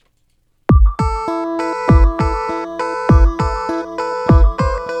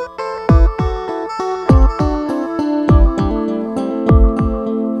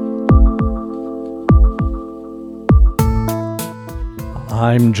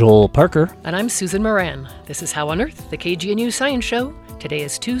I'm Joel Parker. And I'm Susan Moran. This is How on Earth, the KGNU Science Show. Today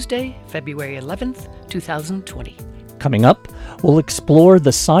is Tuesday, February 11th, 2020. Coming up, we'll explore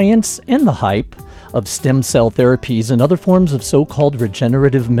the science and the hype of stem cell therapies and other forms of so-called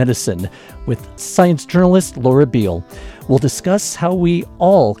regenerative medicine with science journalist Laura Beale. We'll discuss how we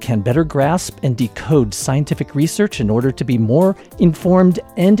all can better grasp and decode scientific research in order to be more informed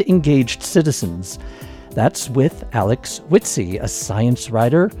and engaged citizens. That's with Alex Whitsey, a science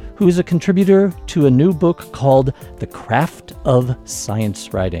writer who is a contributor to a new book called The Craft of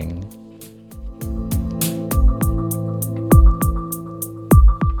Science Writing.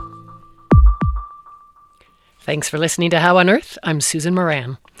 Thanks for listening to How on Earth. I'm Susan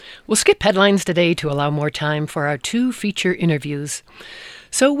Moran. We'll skip headlines today to allow more time for our two feature interviews.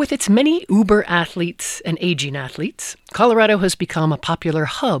 So with its many uber athletes and aging athletes, Colorado has become a popular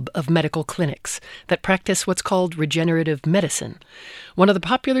hub of medical clinics that practice what's called regenerative medicine. One of the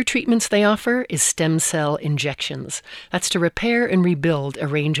popular treatments they offer is stem cell injections. That's to repair and rebuild a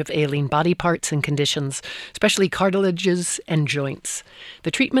range of ailing body parts and conditions, especially cartilages and joints.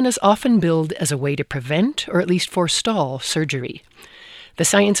 The treatment is often billed as a way to prevent or at least forestall surgery. The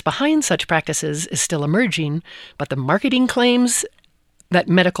science behind such practices is still emerging, but the marketing claims that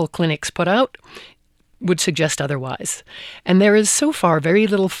medical clinics put out would suggest otherwise. And there is so far very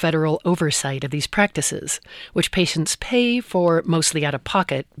little federal oversight of these practices, which patients pay for mostly out of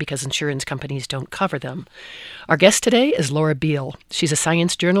pocket because insurance companies don't cover them. Our guest today is Laura Beale. She's a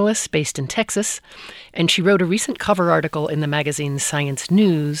science journalist based in Texas, and she wrote a recent cover article in the magazine Science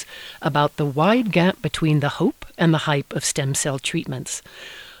News about the wide gap between the hope and the hype of stem cell treatments.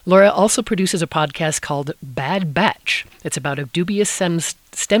 Laura also produces a podcast called Bad Batch. It's about a dubious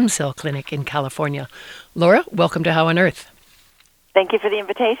stem cell clinic in California. Laura, welcome to How on Earth. Thank you for the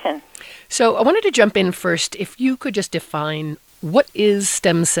invitation. So I wanted to jump in first. If you could just define what is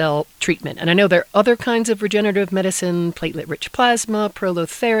stem cell treatment? And I know there are other kinds of regenerative medicine, platelet-rich plasma,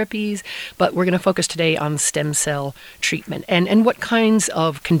 prolotherapies, but we're going to focus today on stem cell treatment. And what kinds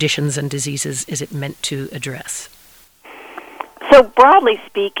of conditions and diseases is it meant to address? So broadly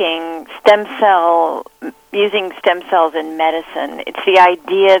speaking, using stem cells in medicine, it's the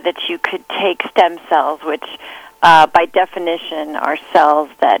idea that you could take stem cells, which by definition are cells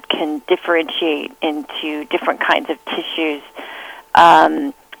that can differentiate into different kinds of tissues.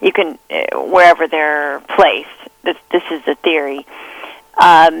 You can, wherever they're placed, this is a theory,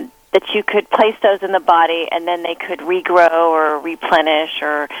 that you could place those in the body and then they could regrow or replenish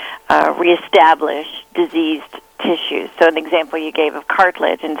or reestablish diseased tissues. So an example you gave of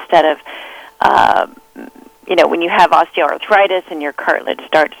cartilage, instead of, when you have osteoarthritis and your cartilage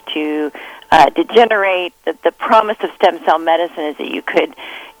starts to degenerate, the promise of stem cell medicine is that you could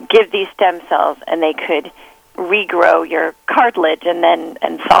give these stem cells and they could regrow your cartilage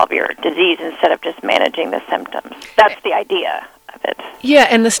and solve your disease instead of just managing the symptoms. That's the idea of it. Yeah,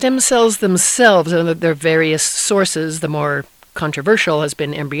 and the stem cells themselves, and their various sources, the more controversial has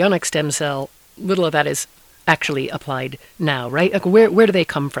been embryonic stem cell. Little of that is actually applied now, right? Like where do they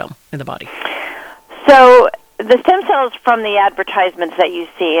come from in the body? So the stem cells from the advertisements that you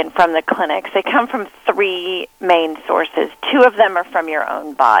see and from the clinics, they come from three main sources. Two of them are from your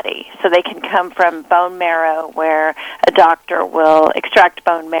own body. So they can come from bone marrow, where a doctor will extract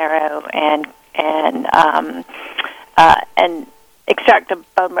bone marrow and extract a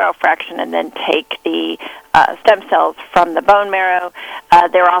bone marrow fraction and then take the stem cells from the bone marrow.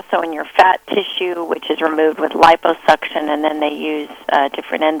 They're also in your fat tissue, which is removed with liposuction, and then they use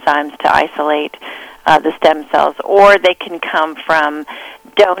different enzymes to isolate the stem cells. Or they can come from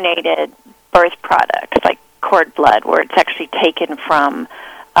donated birth products, like cord blood, where it's actually taken from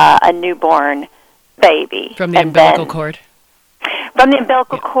a newborn baby. From the umbilical cord? From the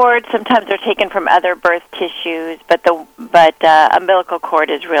umbilical cord. Sometimes they're taken from other birth tissues, but umbilical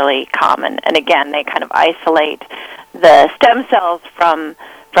cord is really common. And again, they kind of isolate the stem cells from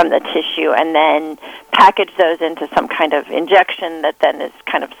the tissue and then package those into some kind of injection that then is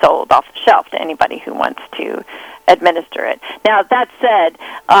kind of sold off the shelf to anybody who wants to administer it. Now, that said,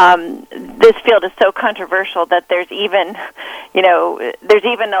 this field is so controversial that there's even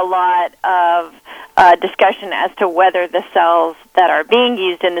a lot of discussion as to whether the cells that are being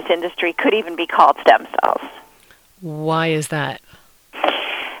used in this industry could even be called stem cells. Why is that?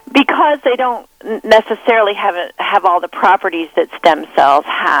 Because they don't necessarily have all the properties that stem cells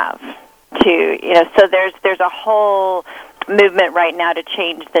have. So there's a whole movement right now to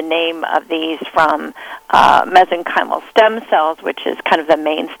change the name of these from mesenchymal stem cells, which is kind of the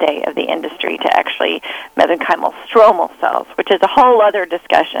mainstay of the industry, to actually mesenchymal stromal cells, which is a whole other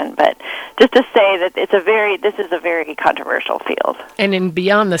discussion. But just to say that this is a very controversial field. And in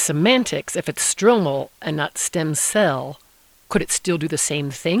beyond the semantics, if it's stromal and not stem cell, could it still do the same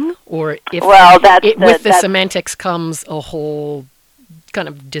thing? Or if with the semantics comes a whole kind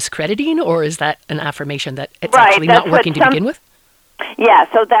of discrediting, or is that an affirmation that it's actually not working to begin with? Yeah,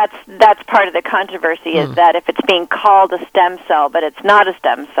 so that's part of the controversy, is that if it's being called a stem cell but it's not a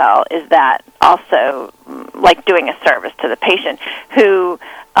stem cell, is that also like doing a service to the patient who,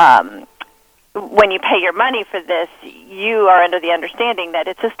 when you pay your money for this, you are under the understanding that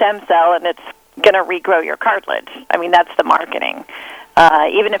it's a stem cell and it's going to regrow your cartilage. I mean, that's the marketing.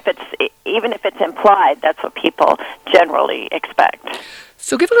 Even if it's implied, that's what people generally expect.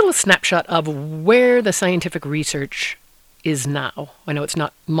 So give a little snapshot of where the scientific research is now. I know it's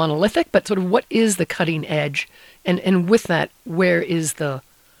not monolithic, but sort of what is the cutting edge? And with that, where is the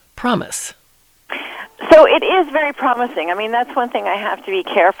promise? So it is very promising. I mean, that's one thing I have to be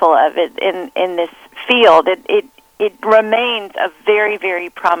careful of in this field. It remains a very,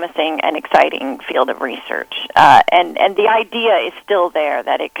 very promising and exciting field of research, and the idea is still there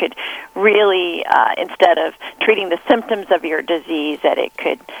that it could really, instead of treating the symptoms of your disease, that it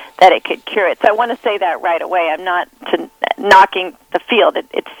could cure it. So I want to say that right away. I'm not knocking the field.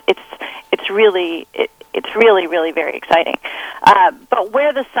 It's really very exciting. But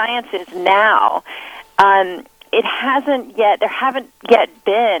where the science is now. There haven't yet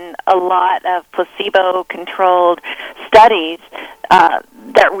been a lot of placebo-controlled studies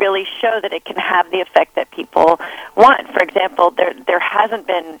that really show that it can have the effect that people want. For example, there hasn't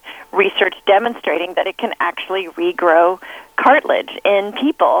been research demonstrating that it can actually regrow cartilage in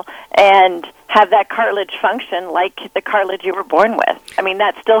people and have that cartilage function like the cartilage you were born with. I mean,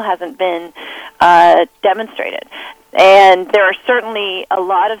 that still hasn't been demonstrated. And there are certainly a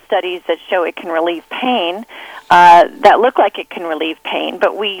lot of studies that show it can relieve pain, that look like it can relieve pain,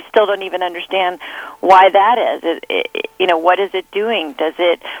 but we still don't even understand why that is. What is it doing? Does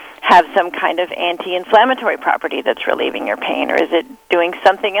it have some kind of anti-inflammatory property that's relieving your pain, or is it doing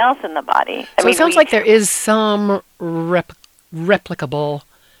something else in the body? So it sounds like there is some replicable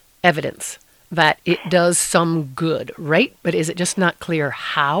evidence that it does some good, right? But is it just not clear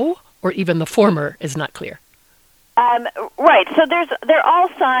how, or even the former is not clear? Right. So there are all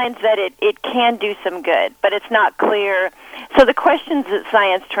signs that it can do some good, but it's not clear. So the questions that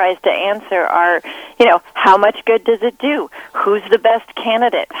science tries to answer are, how much good does it do? Who's the best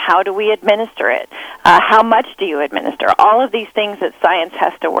candidate? How do we administer it? How much do you administer? All of these things that science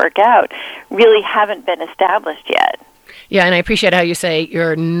has to work out really haven't been established yet. Yeah, and I appreciate how you say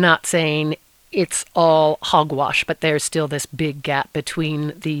you're not saying it's all hogwash, but there's still this big gap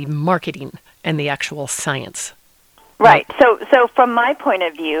between the marketing and the actual science. Right. So from my point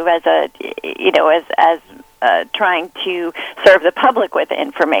of view, as trying to serve the public with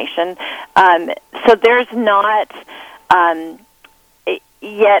information, so there's not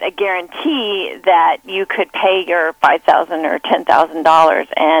yet a guarantee that you could pay your $5,000 or $10,000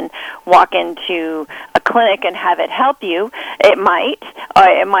 and walk into a clinic and have it help you. It might, or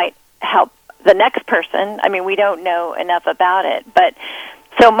it might help the next person. I mean, we don't know enough about it, but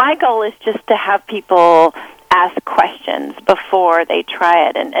so my goal is just to have people ask questions before they try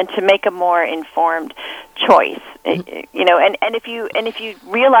it, and to make a more informed choice. And if you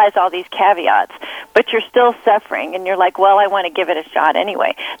realize all these caveats, but you're still suffering, and you're like, well, I want to give it a shot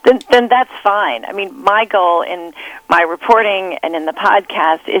anyway, then that's fine. I mean, my goal in my reporting and in the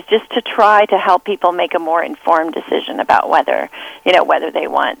podcast is just to try to help people make a more informed decision about whether they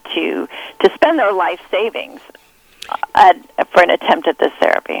want to spend their life savings for an attempt at this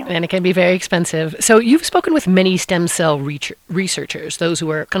therapy. And it can be very expensive. So you've spoken with many stem cell researchers, those who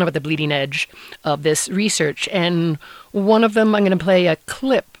are kind of at the bleeding edge of this research. And one of them I'm going to play a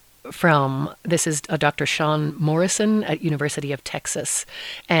clip from. This is Dr. Sean Morrison at University of Texas,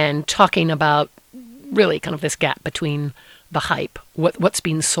 and talking about really kind of this gap between the hype, what's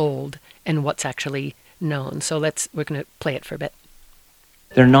being sold, and what's actually known. So we're going to play it for a bit.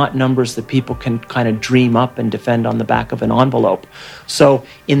 They're not numbers that people can kind of dream up and defend on the back of an envelope. So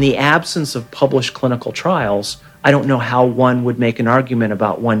in the absence of published clinical trials, I don't know how one would make an argument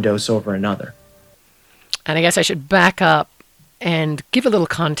about one dose over another. And I guess I should back up and give a little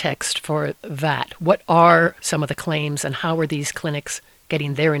context for that. What are some of the claims, and how are these clinics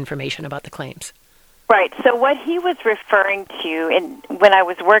getting their information about the claims? Right. So what he was referring to when I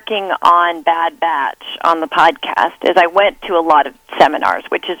was working on Bad Batch on the podcast is I went to a lot of seminars,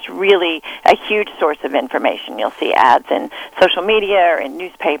 which is really a huge source of information. You'll see ads in social media or in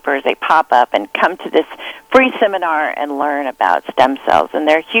newspapers. They pop up and come to this free seminar and learn about stem cells, and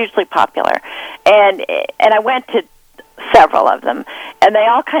they're hugely popular. And I went to several of them, and they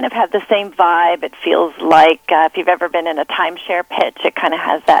all kind of have the same vibe. It feels like if you've ever been in a timeshare pitch, it kind of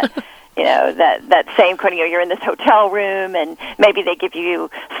has that that same kind of, you're in this hotel room, and maybe they give you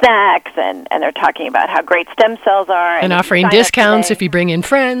snacks, and they're talking about how great stem cells are. And offering discounts if you bring in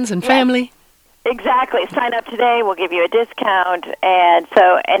friends and family. Exactly. Sign up today, we'll give you a discount. And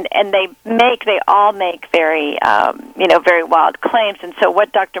so, and they all make very, very wild claims. And so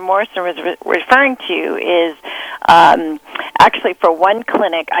what Dr. Morrison was referring to is, actually for one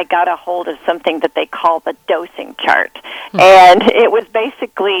clinic, I got a hold of something that they call the dosing chart. And it was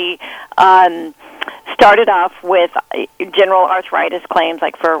basically, started off with general arthritis claims,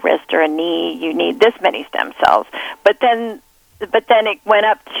 like for a wrist or a knee, you need this many stem cells. But then it went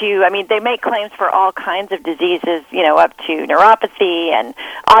up to, they make claims for all kinds of diseases, up to neuropathy and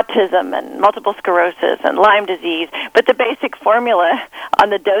autism and multiple sclerosis and Lyme disease. But the basic formula on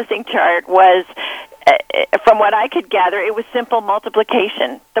the dosing chart was, from what I could gather, it was simple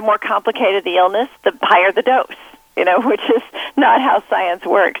multiplication. The more complicated the illness, the higher the dose. Which is not how science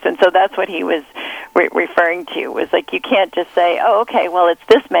works. And so that's what he was referring to, was like, you can't just say, oh, okay, well, it's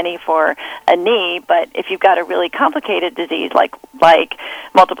this many for a knee, but if you've got a really complicated disease like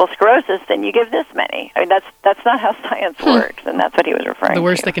multiple sclerosis, then you give this many. That's not how science works, and that's what he was referring to. The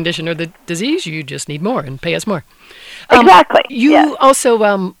worse the condition or the disease, you just need more and pay us more. Exactly. You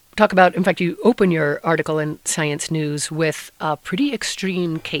also talk about, in fact, you open your article in Science News with a pretty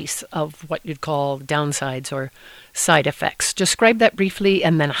extreme case of what you'd call downsides or side effects. Describe that briefly,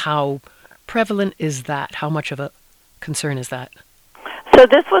 and then how prevalent is that? How much of a concern is that? So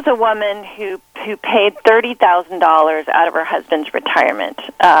this was a woman who paid $30,000 out of her husband's retirement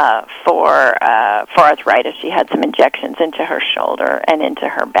for arthritis. She had some injections into her shoulder and into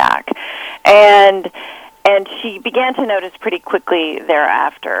her back, and she began to notice pretty quickly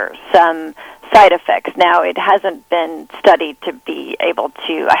thereafter some side effects. Now, it hasn't been studied to be able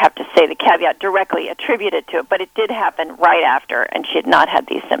to, I have to say the caveat, directly attributed to it, but it did happen right after, and she had not had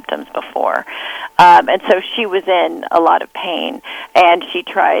these symptoms before. And so she was in a lot of pain, and she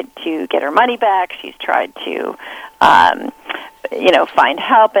tried to get her money back. She's tried to find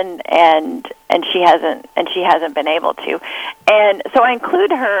help, and she hasn't been able to. And so I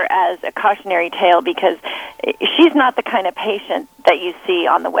include her as a cautionary tale because she's not the kind of patient that you see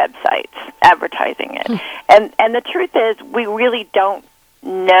on the websites advertising it. And the truth is, we really don't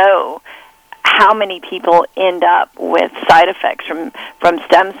know how many people end up with side effects from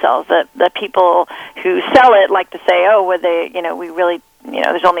stem cells. The people who sell it like to say, oh, well, we really,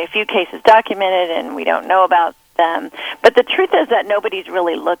 there's only a few cases documented, and we don't know about them. But the truth is that nobody's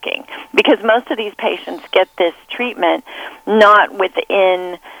really looking, because most of these patients get this treatment not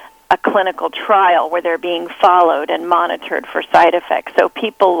within a clinical trial where they're being followed and monitored for side effects. So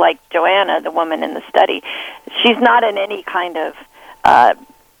people like Joanna, the woman in the study, she's not in any kind of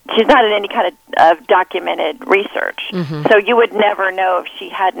documented research. Mm-hmm. So you would never know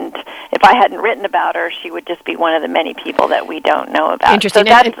if I hadn't written about her, she would just be one of the many people that we don't know about. Interesting.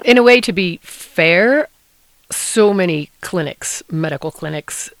 So in a way, to be fair, so many medical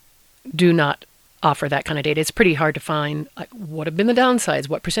clinics, do not offer that kind of data. It's pretty hard to find what have been the downsides,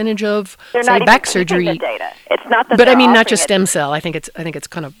 what percentage of back surgery. The data. It's not that, but not just stem cell. I think it's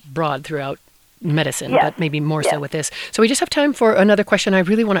kind of broad throughout medicine, yes. But maybe more so with this. So we just have time for another question. I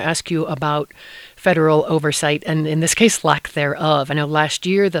really want to ask you about federal oversight, and in this case, lack thereof. I know last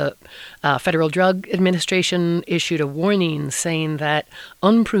year the Federal Drug Administration issued a warning saying that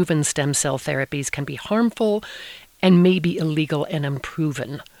unproven stem cell therapies can be harmful and may be illegal and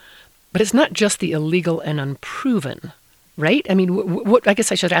unproven. But it's not just the illegal and unproven, right? I mean, what I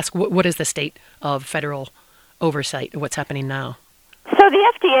guess I should ask, what is the state of federal oversight? What's happening now? So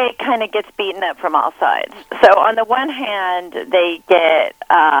the FDA kind of gets beaten up from all sides. So on the one hand, they get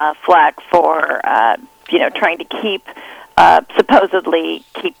flack for, trying to supposedly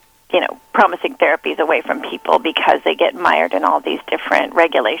keep, promising therapies away from people because they get mired in all these different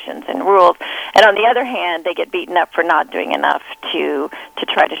regulations and rules. And on the other hand, they get beaten up for not doing enough to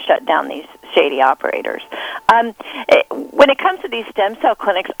try to shut down these shady operators. When it comes to these stem cell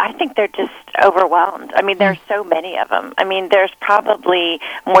clinics, I think they're just overwhelmed. I mean, there's so many of them. I mean, there's probably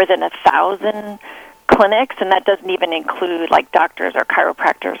more than 1,000 clinics, and that doesn't even include like doctors or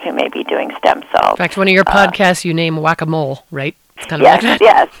chiropractors who may be doing stem cells. In fact, one of your podcasts, you name Whack-A-Mole, right? It's kind of like that.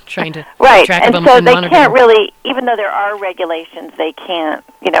 Yes. Trying to right. keep track of them so and they monitor can't them. really, even though there are regulations, they can't,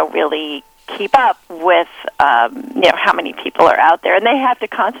 really keep up with, how many people are out there. And they have to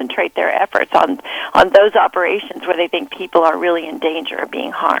concentrate their efforts on those operations where they think people are really in danger of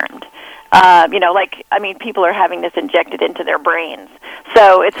being harmed. People are having this injected into their brains.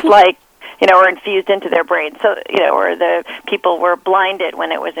 So it's like, or infused into their brains. So, or the people were blinded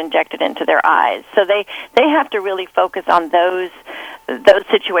when it was injected into their eyes. So they have to really focus on those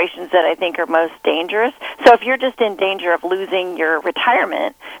situations that I think are most dangerous. So if you're just in danger of losing your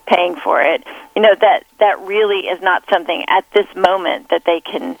retirement, paying for it, that really is not something at this moment that they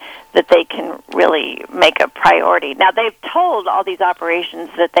can really make a priority. Now, they've told all these operations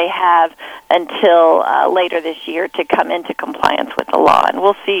that they have until later this year to come into compliance with the law, and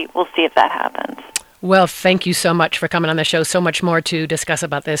we'll see if that happens. Well, thank you so much for coming on the show. So much more to discuss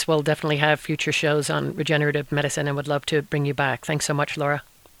about this. We'll definitely have future shows on regenerative medicine and would love to bring you back. Thanks so much, Laura.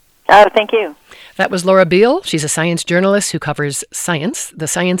 Oh, thank you. That was Laura Beal. She's a science journalist who covers science, the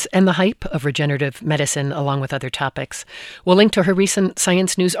science and the hype of regenerative medicine, along with other topics. We'll link to her recent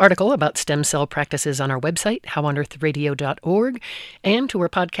Science News article about stem cell practices on our website, howonearthradio.org, and to her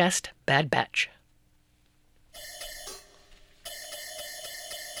podcast, Bad Batch.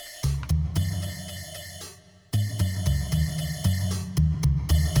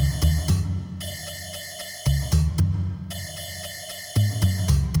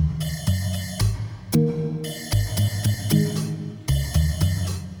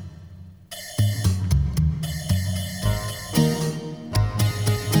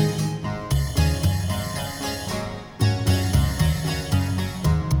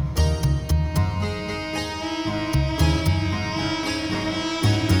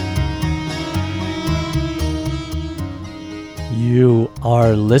 You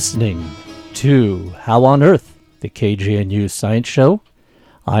are listening to How on Earth, the KGNU Science Show.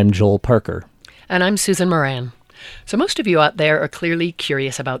 I'm Joel Parker. And I'm Susan Moran. So most of you out there are clearly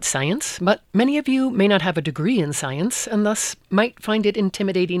curious about science, but many of you may not have a degree in science and thus might find it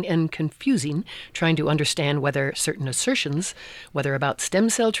intimidating and confusing trying to understand whether certain assertions, whether about stem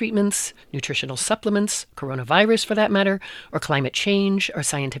cell treatments, nutritional supplements, coronavirus for that matter, or climate change, are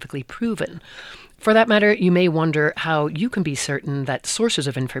scientifically proven. For that matter, you may wonder how you can be certain that sources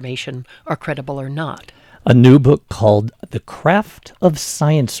of information are credible or not. A new book called The Craft of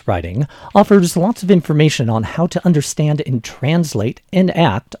Science Writing offers lots of information on how to understand and translate and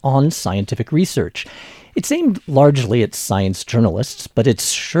act on scientific research. It's aimed largely at science journalists, but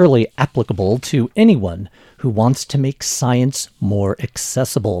it's surely applicable to anyone who wants to make science more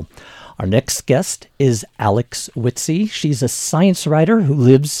accessible. Our next guest is Alex Whitsey. She's a science writer who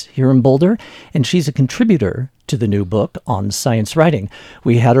lives here in Boulder, and she's a contributor to the new book on science writing.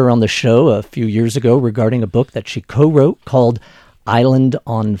 We had her on the show a few years ago regarding a book that she co-wrote called Island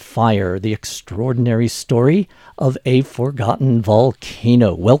on Fire, The Extraordinary Story of a Forgotten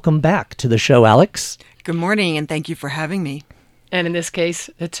Volcano. Welcome back to the show, Alex. Good morning, and thank you for having me. And in this case,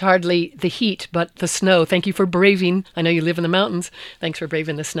 it's hardly the heat, but the snow. Thank you for braving. I know you live in the mountains. Thanks for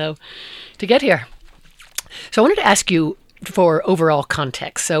braving the snow to get here. So I wanted to ask you for overall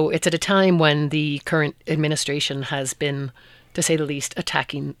context. So it's at a time when the current administration has been, to say the least,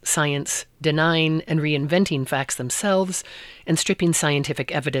 attacking science, denying and reinventing facts themselves, and stripping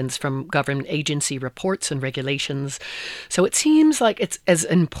scientific evidence from government agency reports and regulations. So it seems like it's as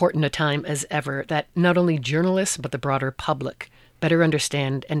important a time as ever that not only journalists, but the broader public better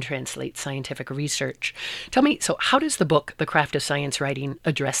understand and translate scientific research. Tell me, so how does the book, The Craft of Science Writing,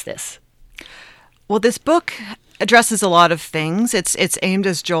 address this? Well, this book addresses a lot of things. It's aimed,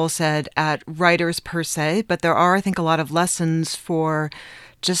 as Joel said, at writers per se, but there are, I think, a lot of lessons for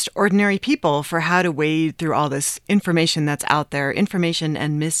just ordinary people for how to wade through all this information that's out there, information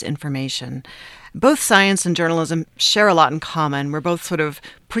and misinformation. Both science and journalism share a lot in common. We're both sort of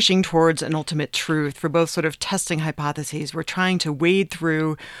pushing towards an ultimate truth. We're both sort of testing hypotheses. We're trying to wade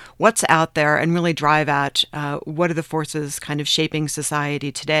through what's out there and really drive at what are the forces kind of shaping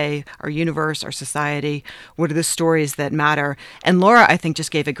society today, our universe, our society, what are the stories that matter. And Laura, I think,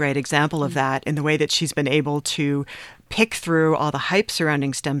 just gave a great example of that in the way that she's been able to pick through all the hype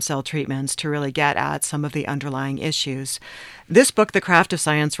surrounding stem cell treatments to really get at some of the underlying issues. This book, The Craft of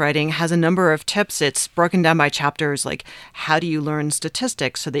Science Writing, has a number of tips. It's broken down by chapters like how do you learn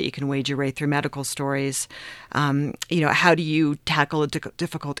statistics so that you can wade your way through medical stories? How do you tackle a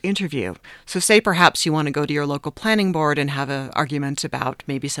difficult interview? So say perhaps you want to go to your local planning board and have an argument about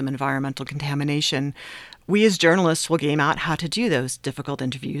maybe some environmental contamination. we as journalists will game out how to do those difficult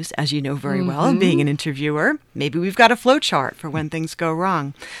interviews, as you know very well, being an interviewer. Maybe we've got a flow chart for when things go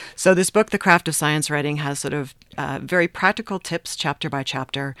wrong. So this book, The Craft of Science Writing, has sort of very practical tips, chapter by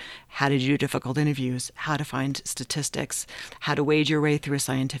chapter, how to do difficult interviews, how to find statistics, how to wade your way through a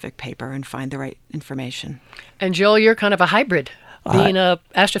scientific paper and find the right information. And Joel, you're kind of a hybrid, being an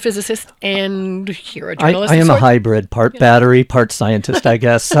astrophysicist and you're a journalist. I am a hybrid, part battery, part scientist, I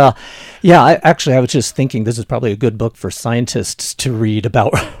guess. I was just thinking this is probably a good book for scientists to read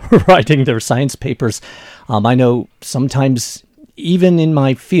about writing their science papers. I know sometimes, even in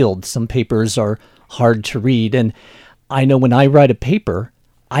my field, some papers are hard to read. And I know when I write a paper,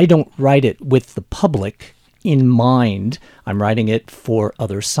 I don't write it with the public in mind. I'm writing it for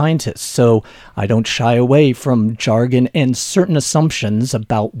other scientists. So I don't shy away from jargon and certain assumptions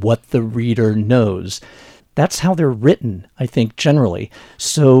about what the reader knows. That's how they're written, I think, generally.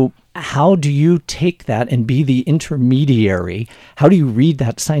 So how do you take that and be the intermediary? How do you read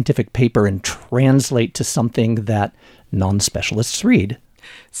that scientific paper and translate to something that non-specialists read?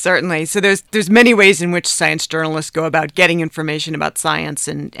 Certainly. So there's many ways in which science journalists go about getting information about science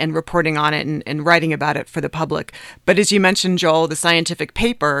and reporting on it and writing about it for the public. But as you mentioned, Joel, the scientific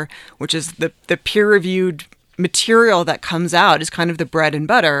paper, which is the peer-reviewed material that comes out, is kind of the bread and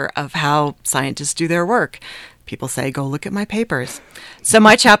butter of how scientists do their work. People say, go look at my papers. So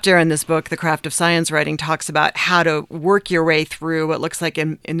my chapter in this book, The Craft of Science Writing, talks about how to work your way through what looks like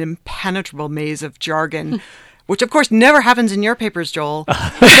an impenetrable maze of jargon, which, of course, never happens in your papers, Joel.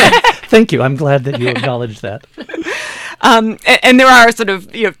 Thank you. I'm glad that you acknowledged that. And there are sort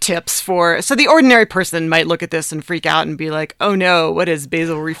of tips for... So the ordinary person might look at this and freak out and be like, oh, no, what is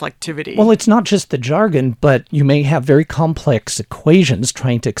basal reflectivity? Well, it's not just the jargon, but you may have very complex equations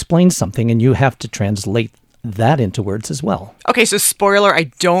trying to explain something, and you have to translate that into words as well. Okay, so spoiler, I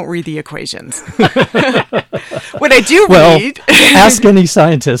don't read the equations. What I do read... ask any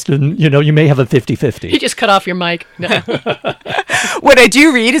scientist, and you may have a 50-50. You just cut off your mic. No. What I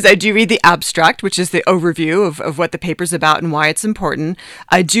do read is I do read the abstract, which is the overview of what the paper's about and why it's important.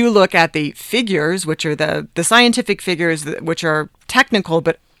 I do look at the figures, which are the scientific figures, which are technical,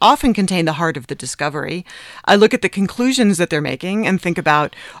 but often contain the heart of the discovery. I look at the conclusions that they're making and think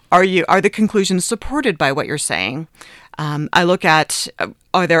about, are the conclusions supported by what you're saying? I look at,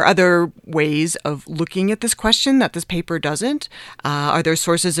 are there other ways of looking at this question that this paper doesn't? Are there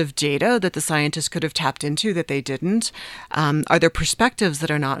sources of data that the scientists could have tapped into that they didn't? Are there perspectives that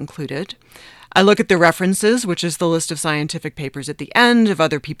are not included? I look at the references, which is the list of scientific papers at the end of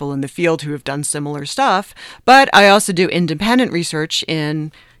other people in the field who have done similar stuff. But I also do independent research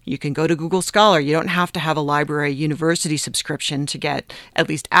you can go to Google Scholar. You don't have to have a library university subscription to get at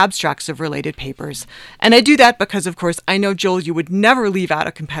least abstracts of related papers. And I do that because, of course, I know, Joel, you would never leave out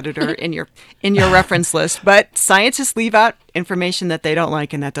a competitor in your reference list, but scientists leave out information that they don't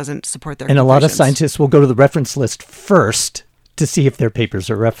like and that doesn't support their conclusions. A lot of scientists will go to the reference list first to see if their papers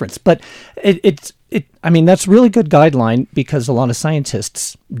are referenced. But that's really good guideline because a lot of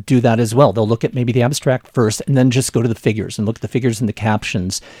scientists do that as well. They'll look at maybe the abstract first and then just go to the figures and look at the figures and the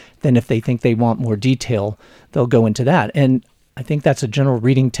captions. Then if they think they want more detail, they'll go into that. And I think that's a general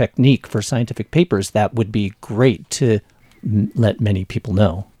reading technique for scientific papers that would be great to let many people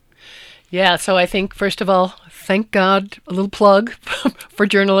know. Yeah, so I think, first of all, thank God, a little plug for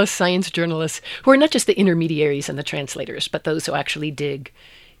journalists, science journalists, who are not just the intermediaries and the translators, but those who actually dig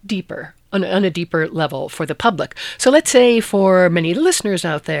deeper, on a deeper level for the public. So let's say for many listeners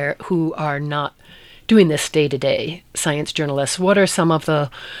out there who are not doing this day-to-day, science journalists, what are some of the,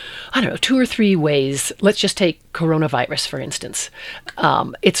 2 or 3 ways? Let's just take coronavirus, for instance.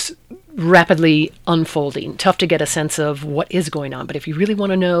 It's rapidly unfolding. Tough to get a sense of what is going on. But if you really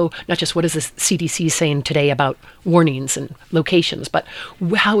want to know, not just what is the CDC saying today about warnings and locations, but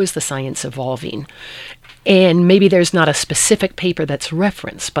how is the science evolving? And maybe there's not a specific paper that's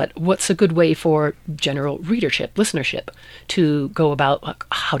referenced, but what's a good way for general readership, listenership, to go about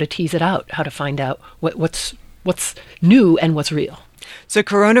how to tease it out, how to find out what's new and what's real? So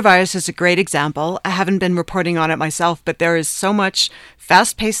coronavirus is a great example. I haven't been reporting on it myself, but there is so much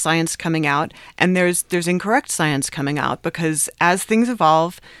fast-paced science coming out, and there's incorrect science coming out because as things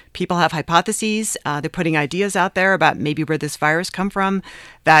evolve, people have hypotheses. They're putting ideas out there about maybe where this virus come from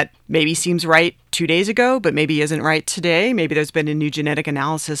that maybe seems right 2 days ago, but maybe isn't right today. Maybe there's been a new genetic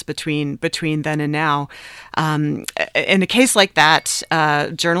analysis between then and now. In a case like that,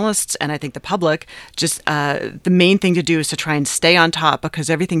 journalists and I think the public, just the main thing to do is to try and stay on top because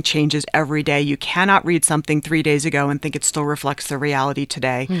everything changes every day. You cannot read something 3 days ago and think it still reflects the reality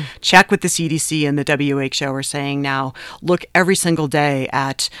today. Check what the CDC and the WHO are saying now. Look every single day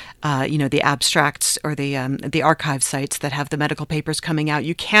at the abstracts or the archive sites that have the medical papers coming out.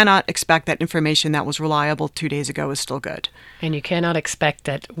 You cannot expect that information that was reliable 2 days ago is still good. And you cannot expect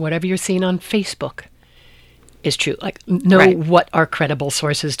that whatever you're seeing on Facebook is true. Know what are credible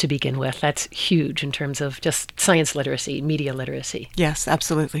sources to begin with. That's huge in terms of just science literacy, media literacy. Yes,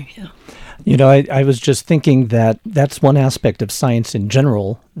 absolutely. Yeah. I was just thinking that that's one aspect of science in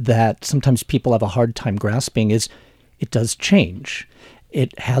general that sometimes people have a hard time grasping is it does change.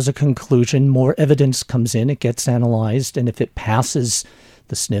 It has a conclusion, more evidence comes in, it gets analyzed, and if it passes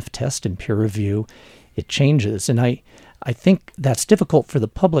the sniff test and peer review, it changes. And I think that's difficult for the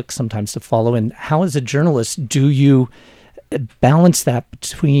public sometimes to follow. And how, as a journalist, do you balance that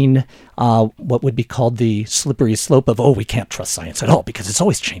between what would be called the slippery slope of, we can't trust science at all because it's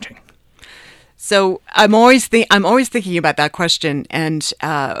always changing? So I'm always thinking about that question, and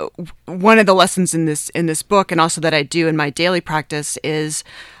one of the lessons in this book, and also that I do in my daily practice, is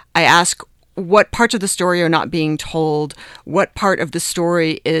I ask what parts of the story are not being told, what part of the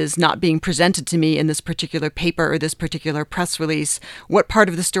story is not being presented to me in this particular paper or this particular press release, what part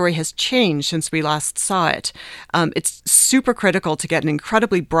of the story has changed since we last saw it. It's super critical to get an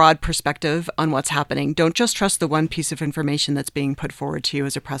incredibly broad perspective on what's happening. Don't just trust the one piece of information that's being put forward to you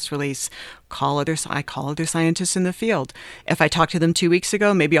as a press release. I call other scientists in the field. If I talked to them 2 weeks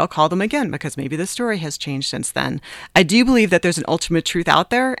ago, maybe I'll call them again because maybe the story has changed since then. I do believe that there's an ultimate truth out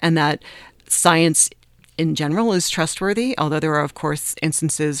there and that science in general is trustworthy, although there are, of course,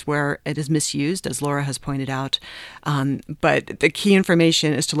 instances where it is misused, as Laura has pointed out. But the key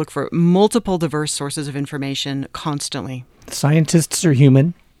information is to look for multiple diverse sources of information constantly. Scientists are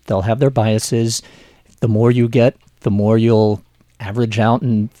human. They'll have their biases. The more you get, the more you'll average out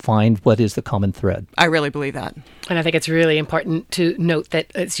and find what is the common thread. I really believe that. And I think it's really important to note that,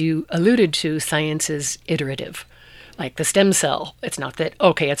 as you alluded to, science is iterative. Like the stem cell, it's not that,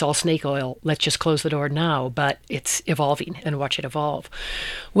 it's all snake oil, let's just close the door now, but it's evolving and watch it evolve.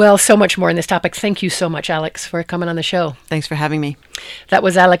 Well, so much more on this topic. Thank you so much, Alex, for coming on the show. Thanks for having me. That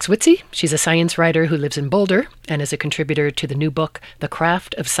was Alex Witze. She's a science writer who lives in Boulder and is a contributor to the new book, The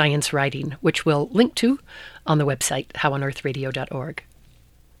Craft of Science Writing, which we'll link to on the website, howonearthradio.org.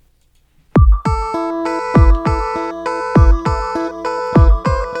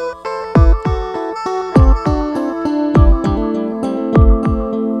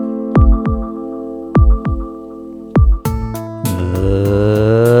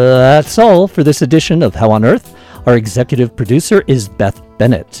 That's all for this edition of How on Earth. Our executive producer is Beth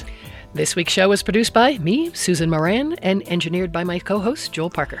Bennett. This week's show was produced by me, Susan Moran, and engineered by my co-host, Joel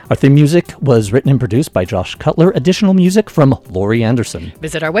Parker. Our theme music was written and produced by Josh Cutler. Additional music from Laurie Anderson.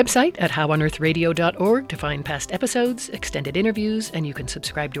 Visit our website at howonearthradio.org to find past episodes, extended interviews, and you can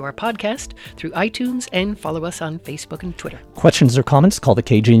subscribe to our podcast through iTunes and follow us on Facebook and Twitter. Questions or comments, call the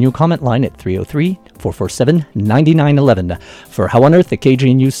KGNU comment line at 303-447-9911. For How on Earth, the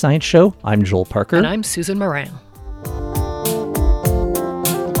KGNU Science Show, I'm Joel Parker. And I'm Susan Moran.